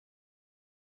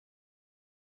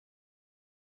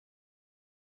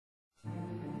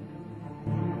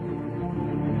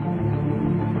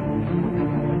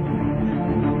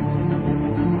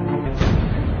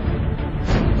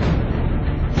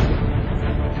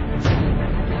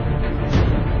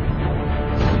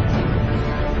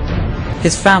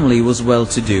His family was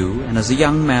well-to-do, and as a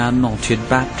young man not yet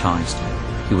baptized,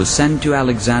 he was sent to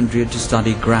Alexandria to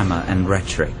study grammar and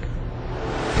rhetoric.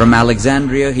 From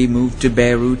Alexandria he moved to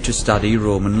Beirut to study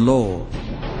Roman law.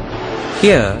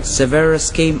 Here, Severus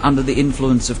came under the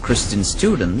influence of Christian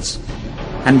students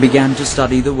and began to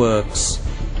study the works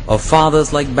of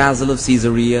fathers like Basil of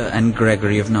Caesarea and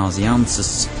Gregory of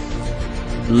Nazianzus.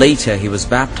 Later he was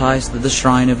baptized at the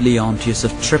shrine of Leontius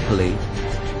of Tripoli,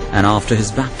 and after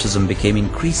his baptism became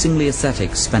increasingly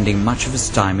ascetic, spending much of his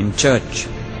time in church.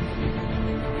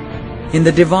 In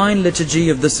the divine liturgy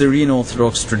of the Syrian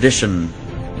Orthodox tradition,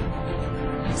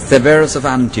 Severios of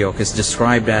Antioch is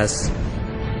described as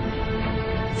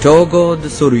Togo de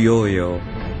Surioyo,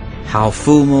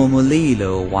 Haufumo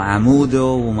Mulilo, wa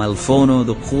Amudo, Malfono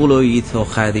de Kulo Itho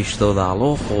Khadishto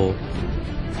Daloho,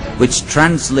 which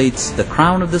translates the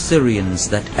crown of the Syrians,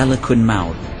 that eloquent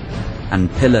mouth, and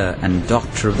pillar and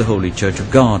doctor of the Holy Church of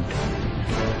God.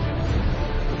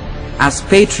 As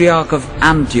Patriarch of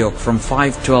Antioch from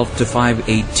 512 to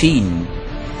 518,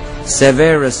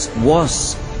 Severus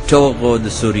was Togo de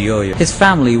Surioyo. His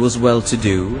family was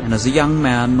well-to-do, and as a young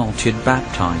man not yet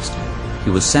baptized, he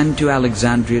was sent to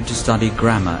Alexandria to study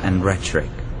grammar and rhetoric.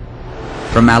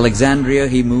 From Alexandria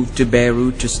he moved to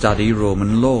Beirut to study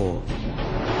Roman law.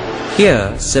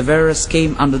 Here, Severus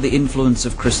came under the influence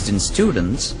of Christian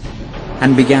students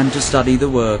and began to study the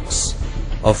works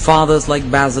of fathers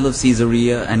like Basil of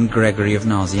Caesarea and Gregory of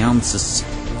Nazianzus.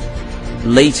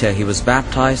 Later he was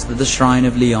baptized at the shrine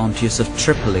of Leontius of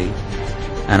Tripoli,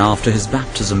 and after his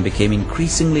baptism became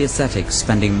increasingly ascetic,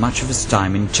 spending much of his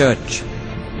time in church.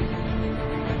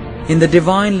 In the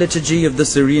divine liturgy of the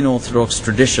Syrian Orthodox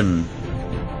tradition,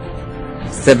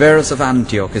 Severios of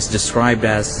Antioch is described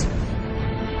as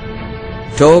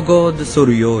Togo de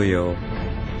Surioyo,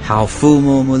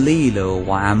 Haufumo Mulilo,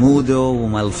 wa Amudo,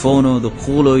 Malfono de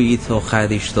Kulo Itho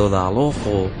Khadishto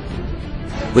Daloho,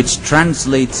 which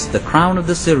translates the crown of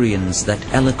the Syrians, that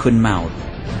eloquent mouth,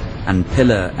 and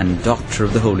pillar and doctor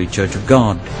of the Holy Church of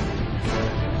God.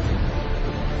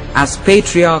 As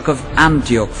Patriarch of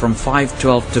Antioch from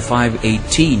 512 to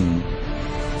 518,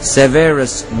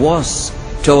 Severus was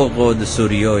Togo de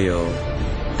Surioyo,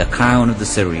 the crown of the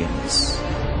Syrians.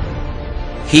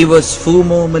 He was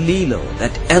Fumo Melilo,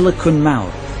 that eloquent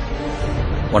mouth,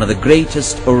 one of the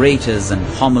greatest orators and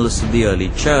homilists of the early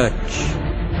church.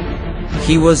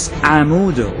 He was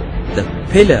Amudo, the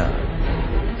pillar,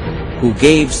 who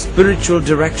gave spiritual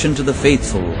direction to the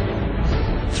faithful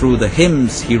through the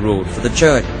hymns he wrote for the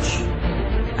church.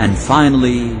 And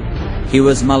finally, he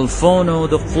was Malfono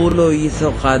de Kulo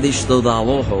Itho Khadishto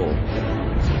Daloho,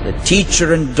 the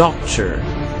teacher and doctor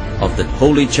of the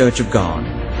Holy Church of God,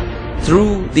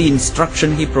 through the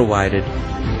instruction he provided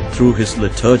through his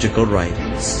liturgical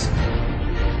writings.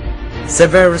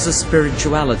 Severus'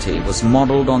 spirituality was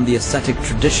modeled on the ascetic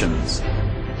traditions.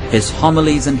 His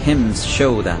homilies and hymns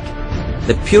show that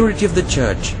the purity of the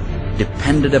Church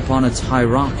depended upon its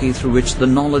hierarchy, through which the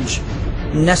knowledge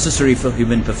necessary for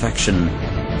human perfection,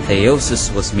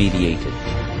 theosis, was mediated.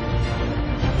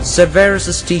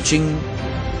 Severus' teaching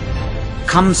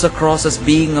comes across as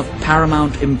being of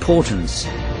paramount importance,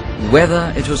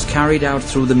 whether it was carried out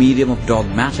through the medium of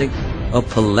dogmatic or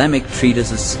polemic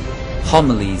treatises,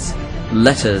 homilies,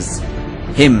 letters,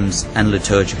 hymns, and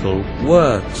liturgical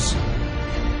works.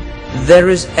 There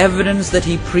is evidence that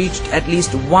he preached at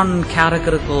least one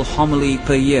catechetical homily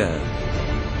per year.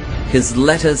 His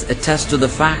letters attest to the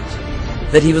fact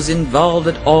that he was involved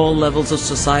at all levels of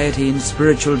society in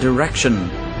spiritual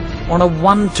direction on a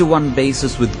one-to-one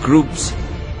basis with groups,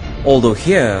 although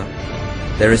here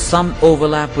there is some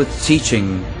overlap with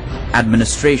teaching,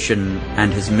 administration,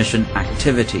 and his mission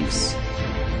activities.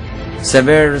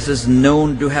 Severus is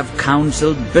known to have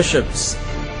counseled bishops,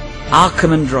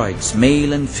 archimandrites,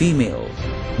 male and female,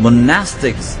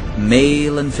 monastics,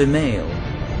 male and female,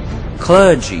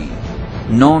 clergy,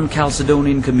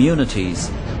 non-Chalcedonian communities,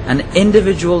 and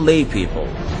individual lay people,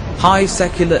 high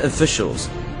secular officials,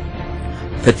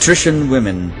 patrician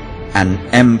women, and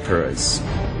emperors.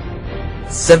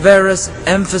 Severus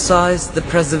emphasized the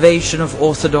preservation of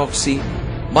orthodoxy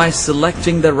by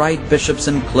selecting the right bishops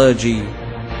and clergy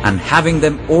and having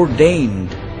them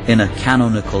ordained in a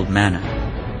canonical manner.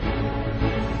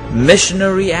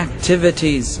 Missionary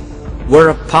activities were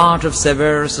a part of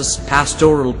Severus'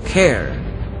 pastoral care,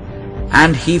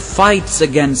 and he fights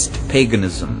against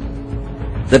paganism.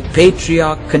 The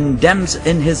Patriarch condemns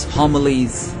in his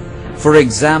homilies, for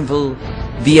example,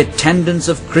 the attendance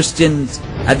of Christians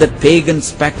at the pagan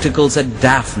spectacles at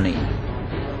Daphne,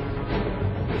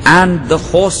 and the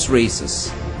horse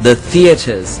races, the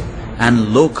theaters,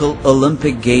 and local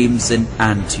Olympic games in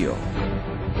Antioch.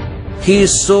 he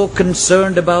is so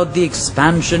concerned about the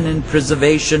expansion and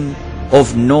preservation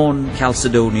of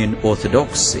non-Chalcedonian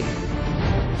orthodoxy.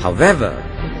 However,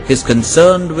 his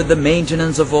concern with the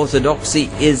maintenance of orthodoxy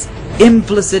is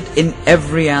implicit in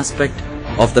every aspect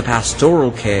of the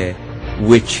pastoral care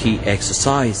which he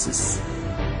exercises.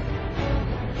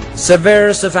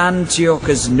 Severios of Antioch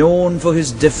is known for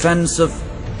his defense of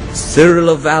Cyril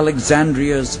of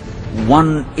Alexandria's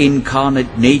one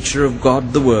incarnate nature of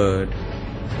God the Word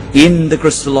in the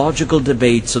Christological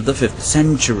debates of the 5th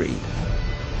century.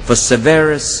 For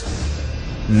Severios,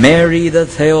 Mary the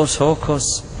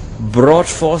Theotokos brought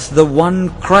forth the one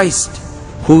Christ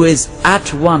who is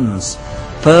at once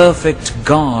perfect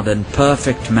God and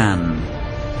perfect man,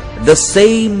 the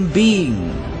same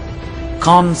being,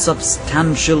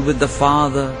 consubstantial with the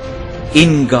Father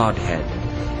in Godhead,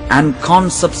 and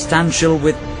consubstantial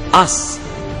with us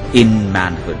in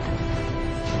manhood.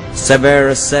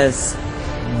 Severios says,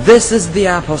 this is the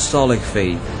apostolic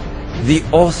faith, the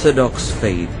orthodox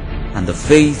faith, and the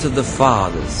faith of the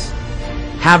fathers.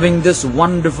 Having this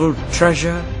wonderful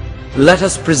treasure, let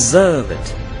us preserve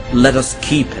it, let us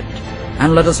keep it,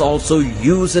 and let us also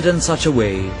use it in such a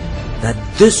way that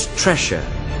this treasure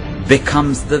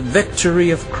becomes the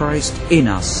victory of Christ in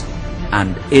us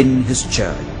and in His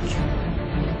church.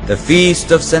 The feast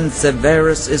of St.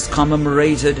 Severios is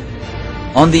commemorated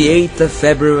on the 8th of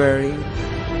February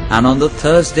and on the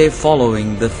Thursday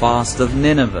following the fast of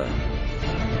Nineveh.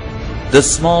 The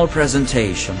small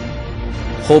presentation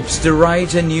hopes to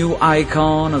write a new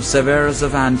icon of Severios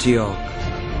of Antioch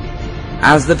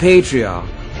as the Patriarch,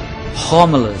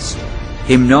 homilist,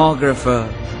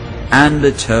 hymnographer, and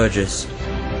liturgist,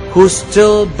 who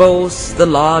still boasts the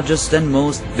largest and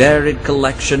most varied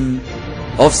collection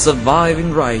of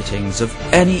surviving writings of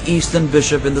any Eastern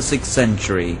bishop in the 6th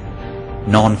century,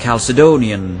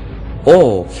 non-Chalcedonian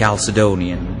or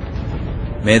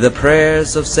Chalcedonian. May the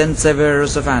prayers of St.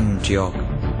 Severios of Antioch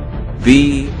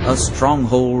be a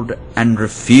stronghold and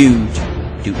refuge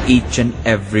to each and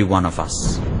every one of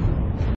us.